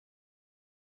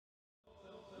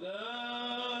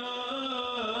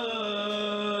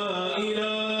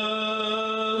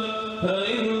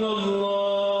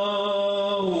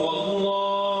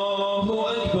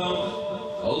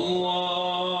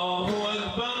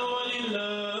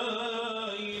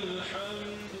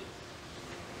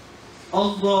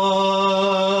الله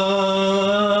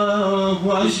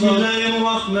أكبر. بسم الله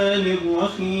الرحمن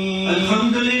الرحيم.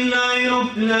 الحمد لله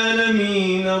رب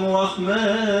العالمين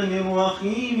الرحمن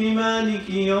الرحيم مالك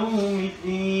يوم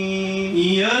الدين.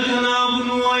 إياك نعبد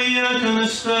وإياك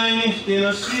نستعين اهدنا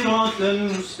الصراط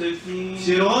المستقيم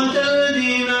صراط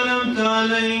الذين أنعمت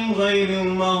عليهم غير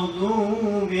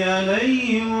المغضوب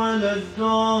عليهم ولا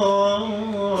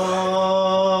الضالين.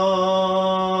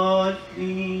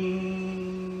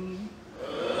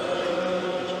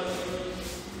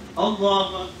 الله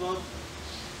أكبر.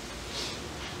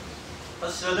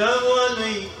 السلام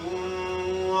عليكم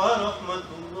ورحمة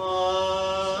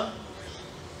الله.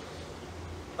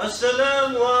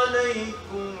 السلام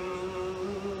عليكم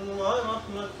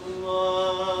ورحمة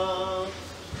الله.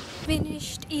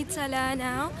 Finished Eid Salah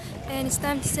now, and it's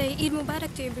time to say Eid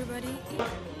Mubarak to everybody.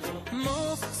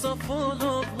 Mosques are full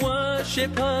of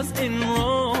worshippers in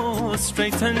rows,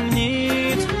 straight and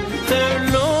neat.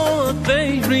 Their Lord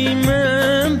they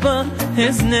remember,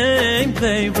 His name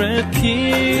they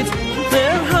repeat.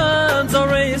 Their hands are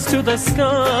raised to the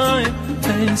sky,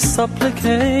 they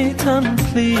supplicate and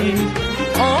plead.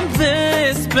 On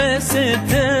this blessed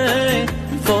day,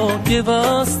 forgive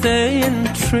us they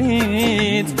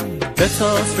entreat. Let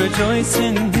us rejoice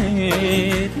in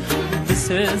it. This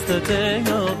is the day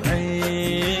of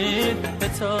Eid.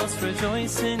 Let us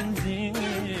rejoice in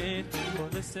it. For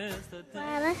this is the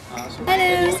day.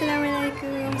 Hello, Assalamu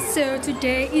alaikum. So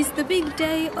today is the big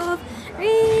day of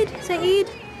Eid. Say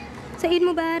Eid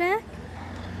Mubarak.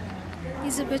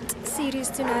 It's a bit serious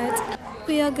tonight.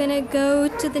 We are gonna go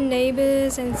to the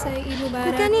neighbors and say Eid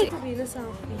Mubarak.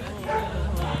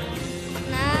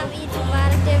 Now Eid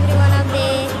Mubarak to everyone out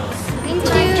there. Thank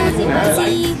you.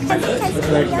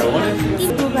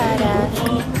 Eid Mubarak.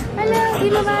 Hello,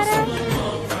 Eid Mubarak.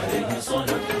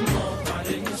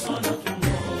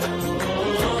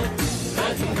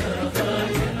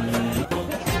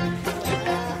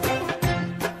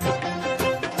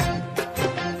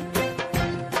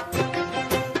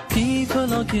 People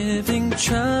are giving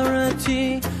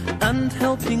charity and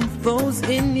helping those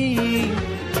in need.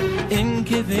 In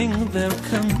giving they're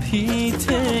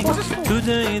competing.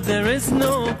 Today there is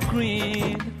no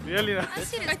greed. Really?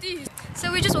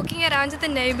 So we're just walking around to the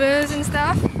neighbors and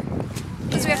stuff,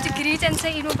 because we have to greet and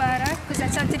say Eid Mubarak, because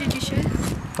that's our tradition.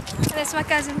 And that's my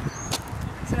cousin.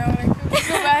 Assalamu alaikum. Eid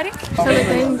Mubarak. So we're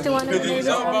going to one of the neighbors'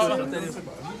 houses.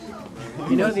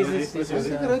 You know this is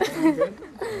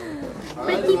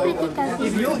Pretty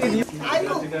cousins.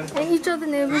 And each of the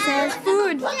neighbors has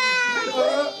food. Yes.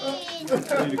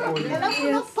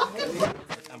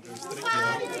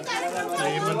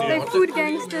 They're food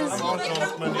gangsters.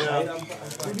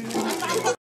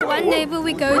 One neighbor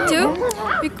we go to,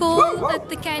 we call it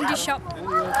the candy shop.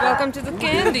 Welcome to the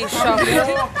candy shop.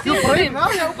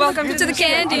 Welcome to the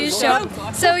candy shop.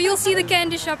 So you'll see the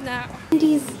candy shop now.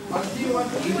 Candies.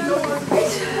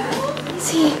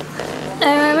 See.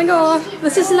 Oh my god.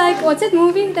 This is like, what's that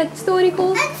movie? That story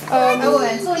called?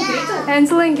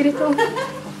 Hansel and Gretel.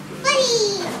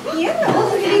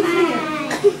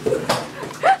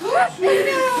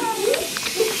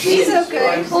 He's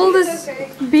okay. All these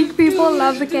big people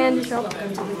love the candy shop.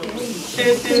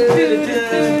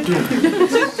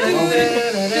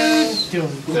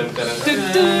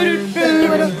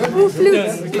 Ooh,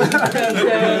 flutes.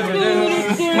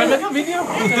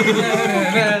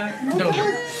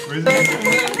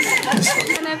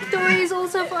 And have toys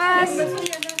also for us.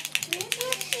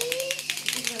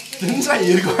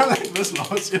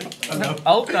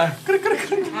 Altijd.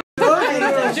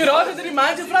 You know, it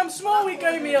reminds you from small we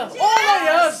came here. Oh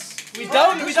yes. We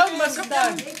don't miss a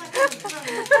time.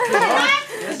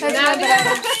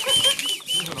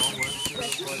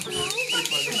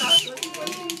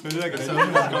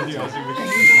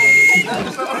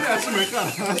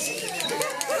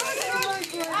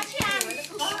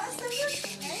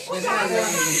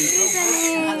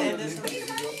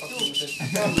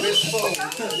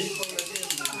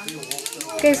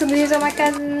 Okay, so these are my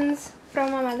cousins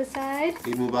from my mother's side.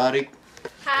 Eid Mubarak.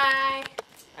 Hi.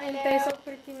 And they're so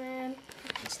pretty, man.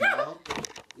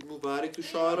 Eid Mubarak to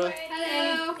Shara.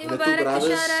 Hello. And the two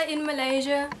brothers. Shara in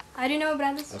Malaysia. How do you know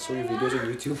brothers? I saw your videos on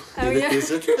YouTube. Oh,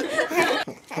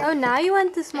 yeah. Oh, now you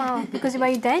want to smile because you're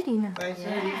my daddy now.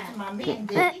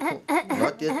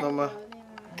 Not yet, Mama.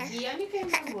 He only came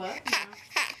from work.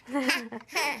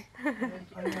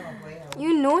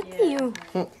 You naughty, you.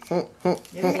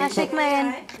 Shake my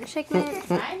hand. Shake my hand.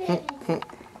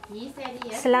 He said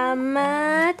yes.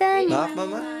 Selamat Laugh,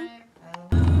 Mama.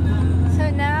 So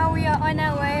now we are on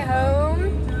our way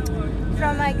home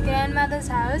from my grandmother's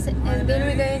house, and then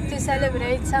we're going to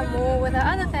celebrate some more with our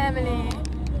other family.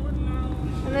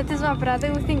 And that is my brother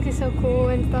who thinks he's so cool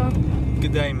and stuff.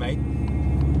 Good day, mate.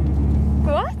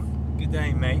 What? Good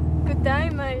day, mate. Good day,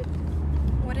 mate.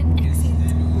 What an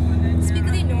accent. Speak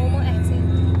with your normal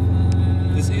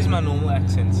accent. This is my normal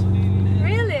accent.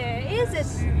 Really? Is it?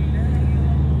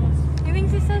 He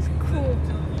thinks he's so cool.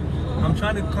 I'm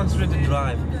trying to concentrate to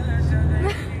drive.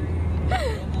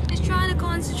 Just trying to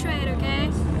concentrate, okay?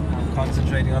 I'm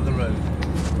concentrating on the road.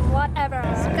 Whatever.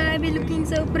 Sky be looking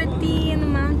so pretty in the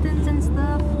mountains and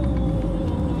stuff.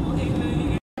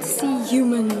 See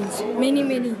humans.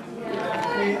 Many.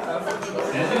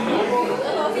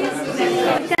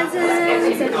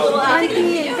 Cousins and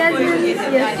auntie and cousins.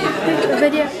 Yes, a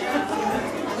video.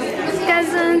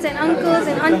 Cousins and uncles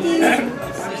and aunties.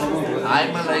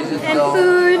 I'm Malaysian. And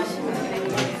food.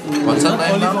 What's her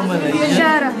name now?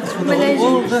 Shara.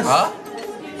 Malaysian. Huh?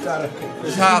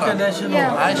 Shara.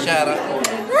 Yeah. Hi, Shara.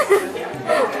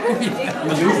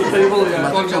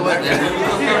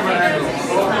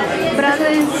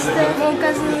 Brothers, more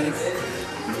cousins,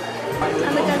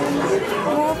 other cousins,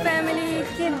 more family,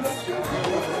 kids,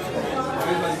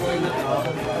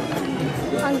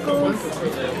 uncles.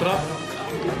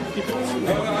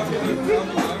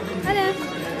 Hello.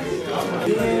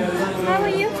 How are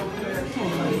you?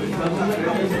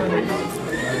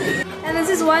 And this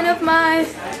is one of my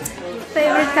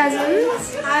favorite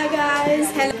cousins. Hi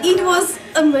guys, hello. It was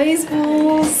amazing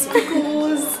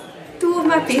because two of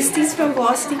my besties from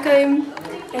varsity came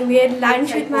and we had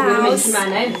lunch at my house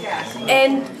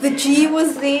and the G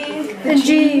was there. The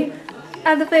G,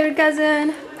 other favorite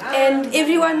cousin. And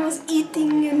everyone was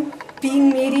eating and being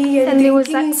merry and there was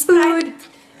drinking like Sprite.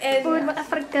 food from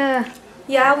Africa.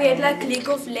 Yeah, we had like leg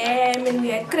of lamb and we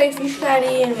had crayfish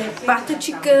curry and we had butter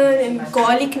chicken and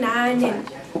garlic naan and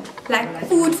like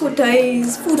food for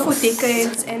days, food for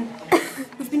decades, and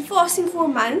we've been fasting for a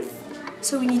month,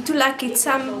 so we need to like get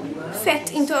some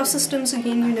fat into our systems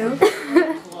again, you know.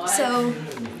 So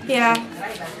yeah,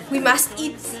 we must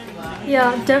eat.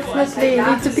 Yeah, definitely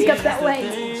need to pick up that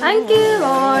weight. Thank you,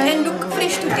 Lord. And look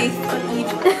fresh to death on Eid.